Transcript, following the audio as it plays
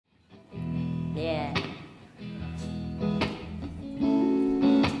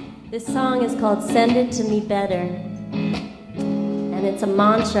This song is called Send It To Me Better. And it's a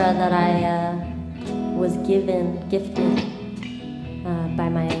mantra that I was gifted by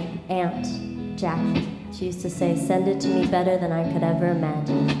my aunt, Jackie. She used to say, send it to me better than I could ever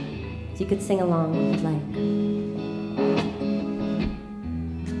imagine. So you could sing along if you'd like.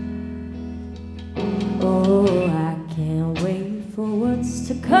 Oh, I can't wait for what's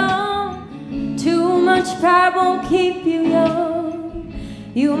to come. Too much pride won't keep you young.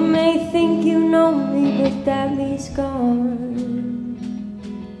 You may think you know me, but that me's gone.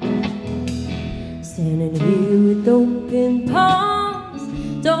 Standing here with open palms,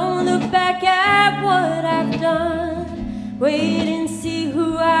 don't look back at what I've done. Wait and see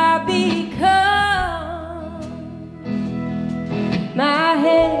who I become. My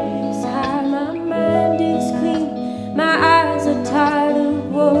head is high, my mind is clean. My eyes are tired of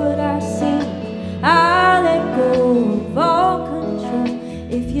what I see. I let go of all control.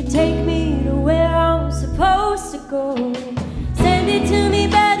 If you take me to where I'm supposed to go, send it to me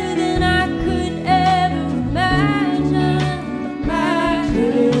better than I could ever imagine.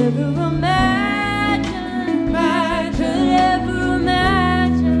 Could ever imagine. Could ever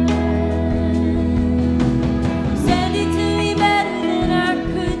imagine. Send it to me better than I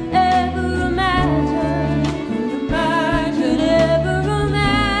could ever imagine. Could ever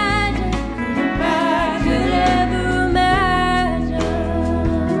imagine. Could ever imagine.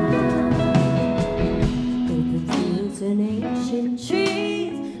 Over fields and ancient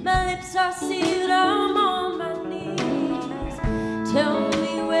trees, my lips are sealed, I'm on my knees. Tell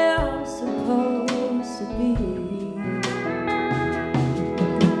me where I'm supposed to be.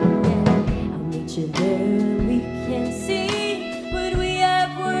 I'll meet you there and we can see. Would we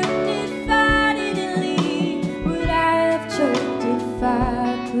have worked if I didn't leave? Would I have choked if I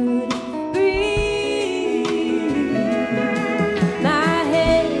couldn't breathe? My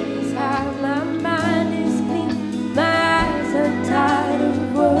head is high, my mind is clean. My eyes are tired of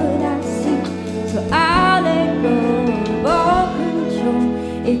what I see. So I'll let go of all control.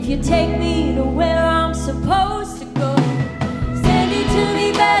 If you take me to where I'm supposed